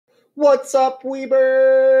What's up,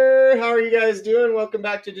 Weber? How are you guys doing? Welcome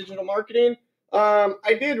back to Digital Marketing.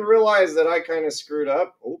 I did realize that I kind of screwed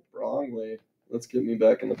up. Oh, wrong way. Let's get me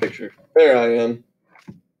back in the picture. There I am.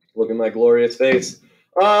 Look at my glorious face.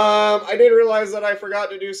 I did realize that I forgot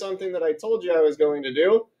to do something that I told you I was going to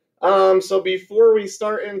do. So before we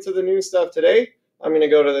start into the new stuff today, I'm going to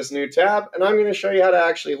go to this new tab, and I'm going to show you how to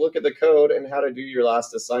actually look at the code and how to do your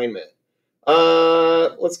last assignment.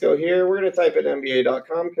 Let's go here. We're going to type in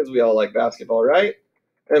NBA.com because we all like basketball, right?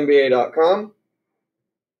 NBA.com.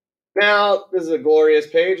 Now, this is a glorious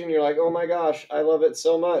page, and you're like, oh my gosh, I love it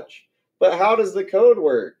so much. But how does the code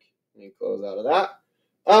work? Let me close out of that.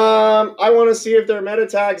 I want to see if their meta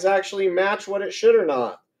tags actually match what it should or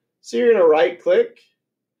not. So you're going to right click.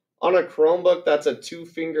 On a Chromebook, that's a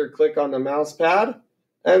 2-finger click on the mouse pad.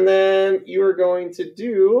 And then you are going to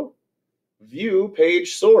do view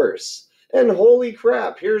page source. And holy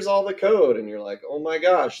crap, here's all the code. And you're like, oh my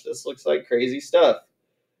gosh, this looks like crazy stuff.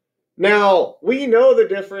 Now, we know the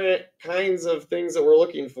different kinds of things that we're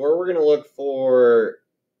looking for. We're going to look for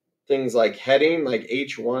things like heading, like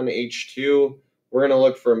H1, H2. We're going to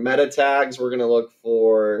look for meta tags. We're going to look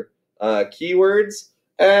for keywords.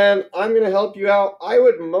 And I'm going to help you out. I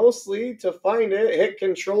would mostly, to find it, hit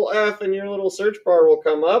Control F and your little search bar will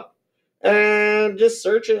come up. And just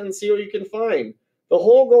search it and see what you can find. The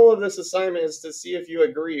whole goal of this assignment is to see if you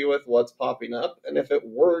agree with what's popping up and if it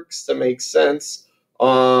works to make sense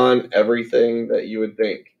on everything that you would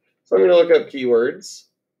think. So I'm going to look up keywords.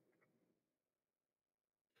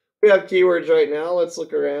 We have keywords right now. Let's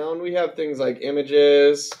look around. We have things like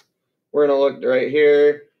images. We're going to look right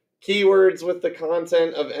here. Keywords with the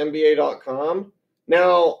content of NBA.com.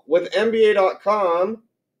 Now, with NBA.com,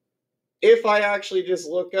 if I actually just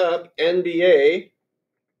look up NBA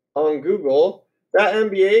on Google, that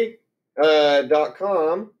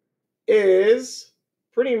NBA.com is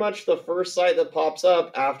pretty much the first site that pops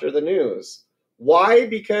up after the news. Why?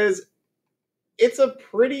 Because it's a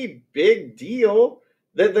pretty big deal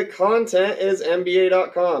that the content is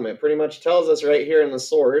NBA.com. It pretty much tells us right here in the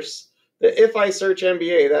source that if I search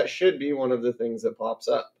NBA, that should be one of the things that pops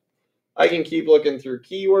up. I can keep looking through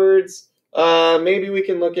keywords. Maybe we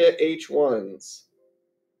can look at H1s.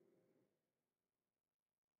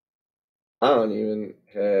 I don't even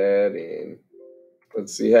heading.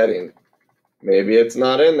 Let's see heading. Maybe it's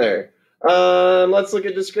not in there. Let's look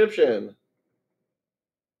at description.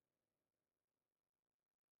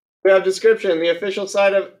 We have description, the official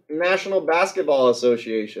site of National Basketball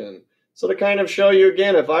Association. So to kind of show you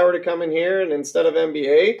again, if I were to come in here and instead of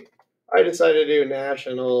NBA, I decided to do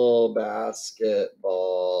National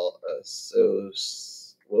Basketball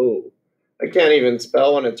Association. Whoa, I can't even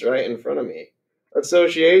spell when it's right in front of me.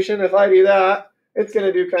 Association, if I do that, it's going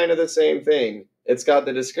to do kind of the same thing. It's got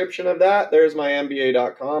the description of that. There's my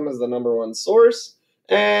NBA.com as the #1 source,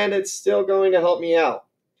 and it's still going to help me out.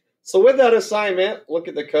 So with that assignment, look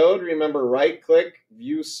at the code. Remember, right-click,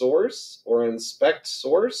 view source or inspect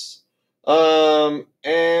source,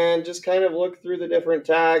 and just kind of look through the different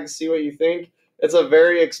tags, see what you think. It's a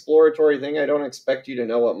very exploratory thing. I don't expect you to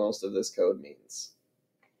know what most of this code means.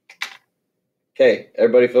 Okay,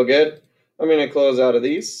 everybody feel good? I'm going to close out of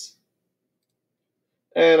these,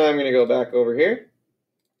 and I'm going to go back over here.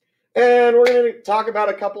 And we're going to talk about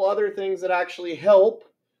a couple other things that actually help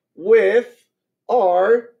with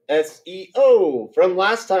our SEO. From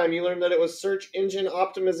last time, you learned that it was search engine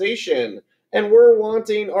optimization, and we're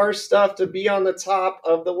wanting our stuff to be on the top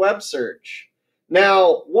of the web search.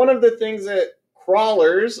 Now, one of the things that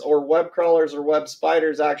crawlers or web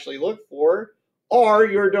spiders actually look for are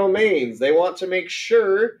your domains. They want to make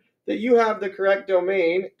sure that you have the correct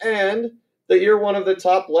domain and that you're one of the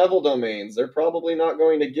top level domains. They're probably not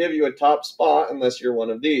going to give you a top spot unless you're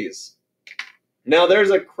one of these. Now,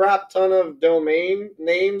 there's a crap ton of domain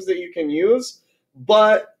names that you can use,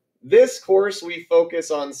 but this course we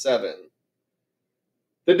focus on 7.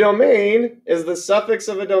 The domain is the suffix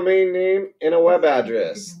of a domain name in a web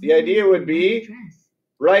address. The idea would be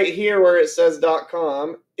right here where it says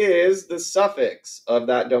 .com is the suffix of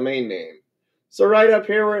that domain name. So right up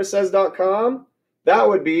here where it says .com, that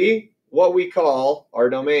would be what we call our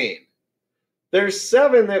domain. There's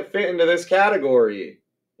 7 that fit into this category.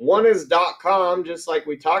 One is .com, just like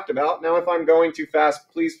we talked about. Now, if I'm going too fast,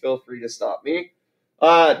 please feel free to stop me.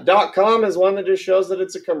 .com is one that just shows that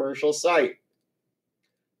it's a commercial site.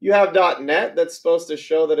 You have .net that's supposed to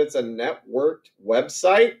show that it's a networked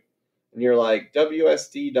website. And you're like,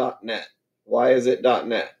 WSD.net. Why is it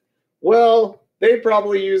 .net? Well, they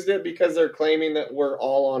probably used it because they're claiming that we're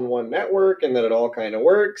all on one network and that it all kind of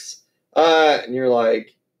works. And you're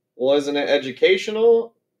like, well, isn't it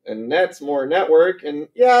educational? and net's more network. And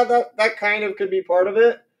yeah, that kind of could be part of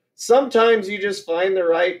it. Sometimes you just find the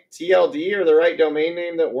right TLD or the right domain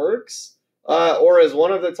name that works, or is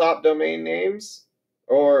one of the top domain names,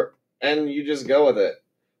 and you just go with it.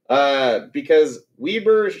 Because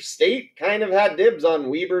Weber State kind of had dibs on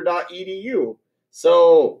Weber.edu,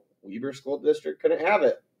 so Weber School District couldn't have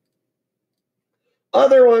it.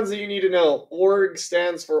 Other ones that you need to know: org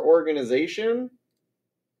stands for organization.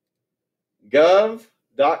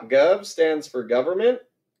 Gov.gov stands for government.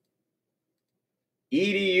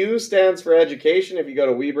 EDU stands for education. If you go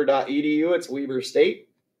to Weber.edu, it's Weber State.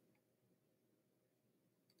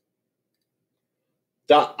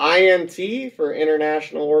 .int for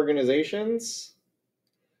international organizations.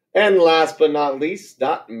 And last but not least,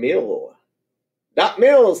 .mil.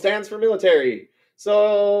 .mil stands for military.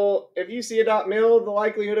 So if you see a .mil, the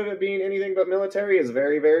likelihood of it being anything but military is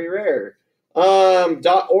very, very rare.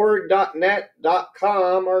 .org, .net,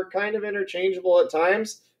 .com are kind of interchangeable at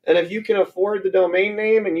times. And if you can afford the domain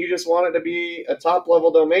name and you just want it to be a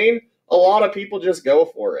top-level domain, a lot of people just go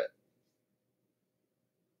for it.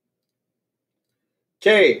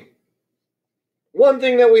 Okay, one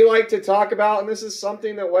thing that we like to talk about, and this is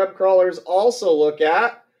something that web crawlers also look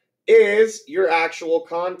at, is your actual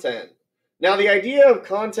content. Now, the idea of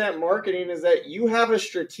content marketing is that you have a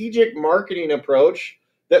strategic marketing approach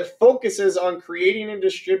that focuses on creating and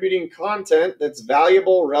distributing content that's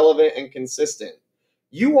valuable, relevant, and consistent.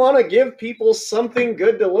 You want to give people something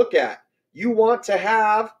good to look at. You want to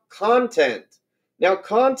have content. Now,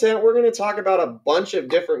 content, we're going to talk about a bunch of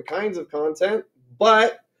different kinds of content,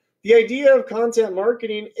 but the idea of content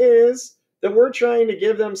marketing is that we're trying to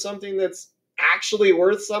give them something that's actually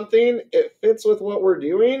worth something. It fits with what we're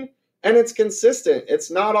doing, and it's consistent.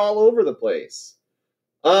 It's not all over the place.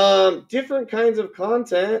 Different kinds of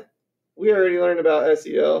content. We already learned about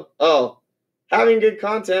SEO. Oh, having good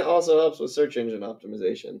content also helps with search engine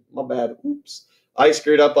optimization. My bad. Oops. I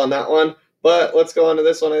screwed up on that one. But let's go on to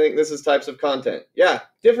this one. I think this is types of content. Yeah,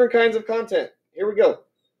 different kinds of content. Here we go.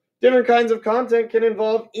 Different kinds of content can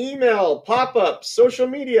involve email, pop-ups, social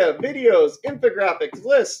media, videos, infographics,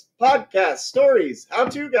 lists, podcasts, stories,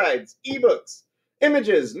 how-to guides, ebooks,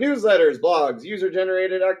 images, newsletters, blogs,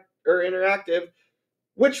 user-generated or interactive,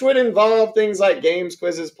 which would involve things like games,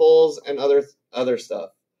 quizzes, polls, and other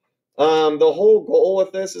stuff. The whole goal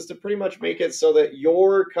with this is to pretty much make it so that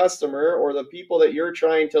your customer or the people that you're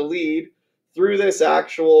trying to lead through this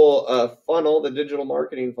actual funnel, the digital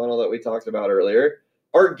marketing funnel that we talked about earlier,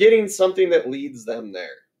 are getting something that leads them there.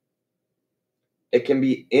 It can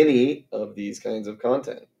be any of these kinds of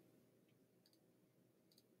content.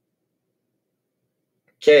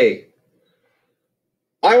 Okay.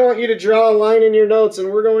 I want you to draw a line in your notes,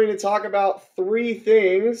 and we're going to talk about 3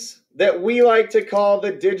 things that we like to call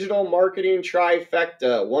the digital marketing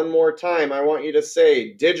trifecta. One more time, I want you to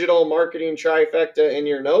say digital marketing trifecta in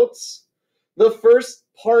your notes. The first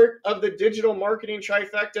part of the digital marketing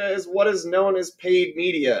trifecta is what is known as paid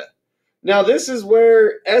media. Now, this is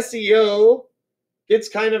where SEO gets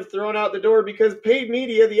kind of thrown out the door, because paid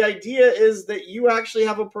media, the idea is that you actually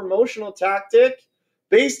have a promotional tactic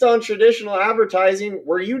based on traditional advertising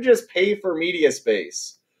where you just pay for media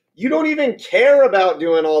space. You don't even care about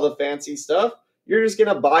doing all the fancy stuff. You're just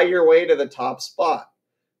going to buy your way to the top spot.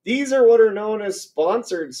 These are what are known as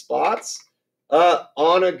sponsored spots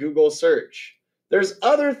on a Google search. There's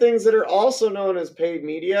other things that are also known as paid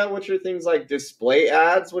media, which are things like display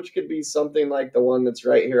ads, which could be something like the one that's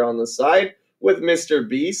right here on the side with Mr.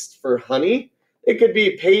 Beast for honey. It could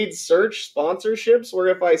be paid search sponsorships, where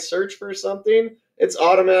if I search for something, it's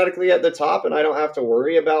automatically at the top and I don't have to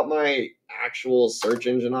worry about my actual search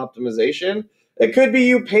engine optimization. It could be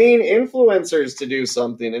you paying influencers to do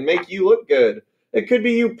something and make you look good. It could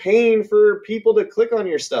be you paying for people to click on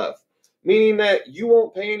your stuff, meaning that you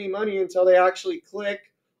won't pay any money until they actually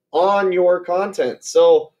click on your content.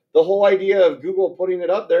 So the whole idea of Google putting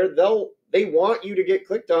it up there, they want you to get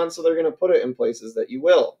clicked on, so they're going to put it in places that you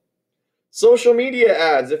will. Social media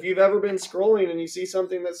ads, if you've ever been scrolling and you see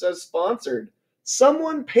something that says sponsored,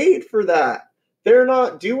 someone paid for that. They're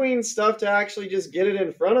not doing stuff to actually just get it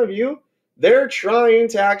in front of you. They're trying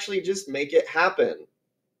to actually just make it happen.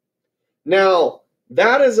 Now,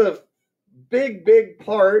 that is a big, big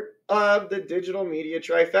part of the digital media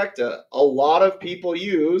trifecta. A lot of people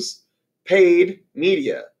use paid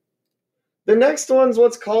media. The next one's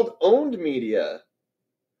what's called owned media.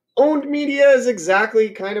 Owned media is exactly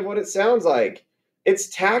kind of what it sounds like. It's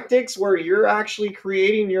tactics where you're actually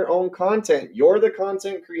creating your own content. You're the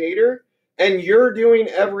content creator, and you're doing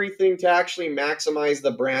everything to actually maximize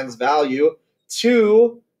the brand's value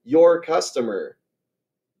to your customer.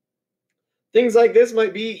 Things like this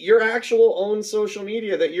might be your actual own social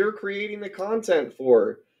media that you're creating the content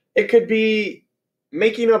for. It could be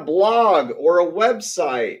making a blog or a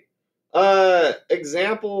website.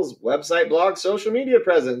 Examples: website, blog, social media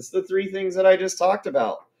presence, the three things that I just talked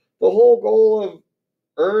about. The whole goal of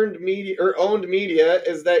earned media or owned media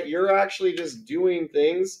is that you're actually just doing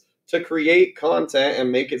things to create content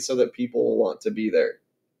and make it so that people will want to be there.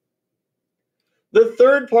 The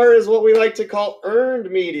third part is what we like to call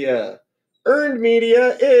earned media. Earned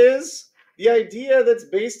media is the idea that's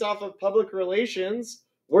based off of public relations,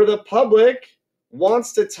 where the public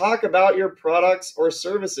wants to talk about your products or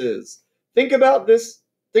services. Think about this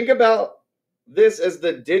as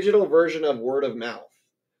the digital version of word of mouth.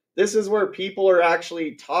 This is where people are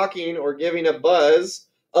actually talking or giving a buzz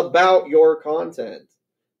about your content.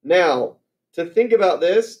 Now, to think about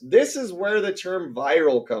this is where the term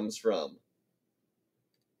viral comes from.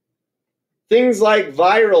 Things like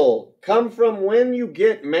viral come from when you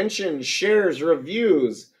get mentions, shares,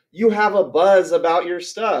 reviews. You have a buzz about your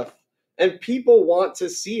stuff, and people want to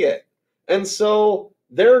see it. And so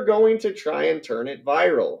they're going to try and turn it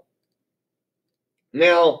viral.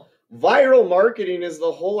 Now, viral marketing is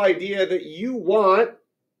the whole idea that you want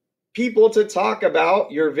people to talk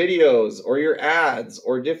about your videos or your ads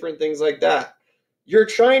or different things like that. You're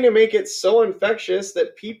trying to make it so infectious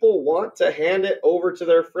that people want to hand it over to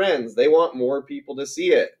their friends. They want more people to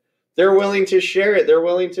see it. They're willing to share it. They're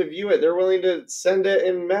willing to view it. They're willing to send it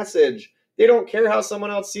in message. They don't care how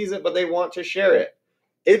someone else sees it, but they want to share it.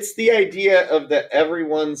 It's the idea of the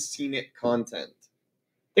everyone's seen it content.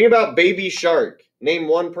 Think about Baby Shark. Name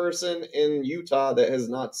one person in Utah that has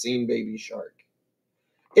not seen Baby Shark.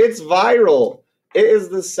 It's viral. It is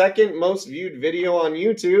the second most viewed video on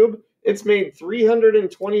YouTube. It's made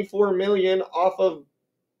 324 million off of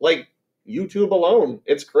YouTube alone.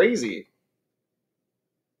 It's crazy.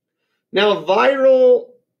 Now, viral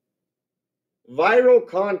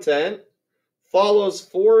content follows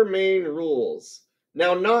four main rules.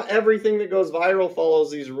 Now, not everything that goes viral follows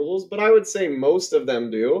these rules, but I would say most of them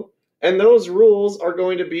do. And those rules are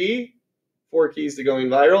going to be 4 keys to going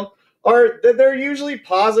viral. Are that they're usually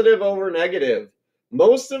positive over negative.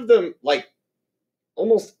 Most of them,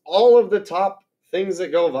 almost all of the top things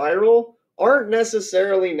that go viral, aren't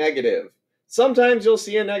necessarily negative. Sometimes you'll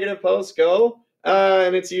see a negative post go,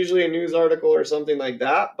 and it's usually a news article or something like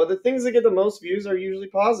that, but the things that get the most views are usually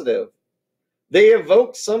positive. They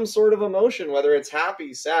evoke some sort of emotion, whether it's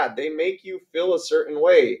happy, sad. They make you feel a certain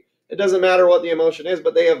way. It doesn't matter what the emotion is,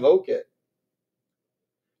 but they evoke it.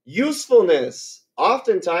 Usefulness.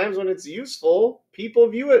 Oftentimes when it's useful, people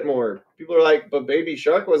view it more. People are like, but Baby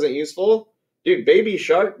Shark wasn't useful. Dude, Baby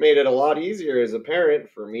Shark made it a lot easier as a parent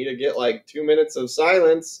for me to get 2 minutes of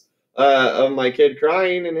silence of my kid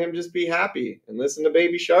crying and him just be happy and listen to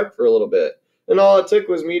Baby Shark for a little bit. And all it took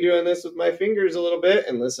was me doing this with my fingers a little bit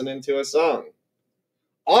and listening to a song.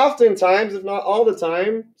 Oftentimes, if not all the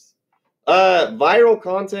time, viral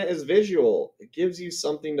content is visual. It gives you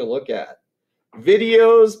something to look at.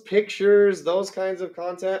 Videos, pictures, those kinds of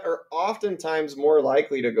content are oftentimes more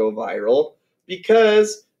likely to go viral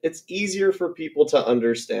because it's easier for people to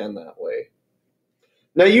understand that way.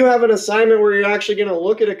 Now, you have an assignment where you're actually going to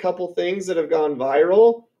look at a couple things that have gone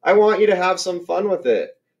viral. I want you to have some fun with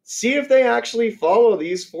it. See if they actually follow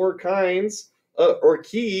these 4 kinds or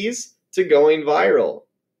keys to going viral.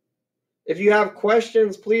 If you have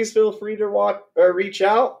questions, please feel free to reach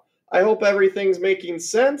out. I hope everything's making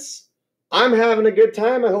sense. I'm having a good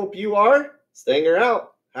time. I hope you are. Stanger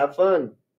out. Have fun.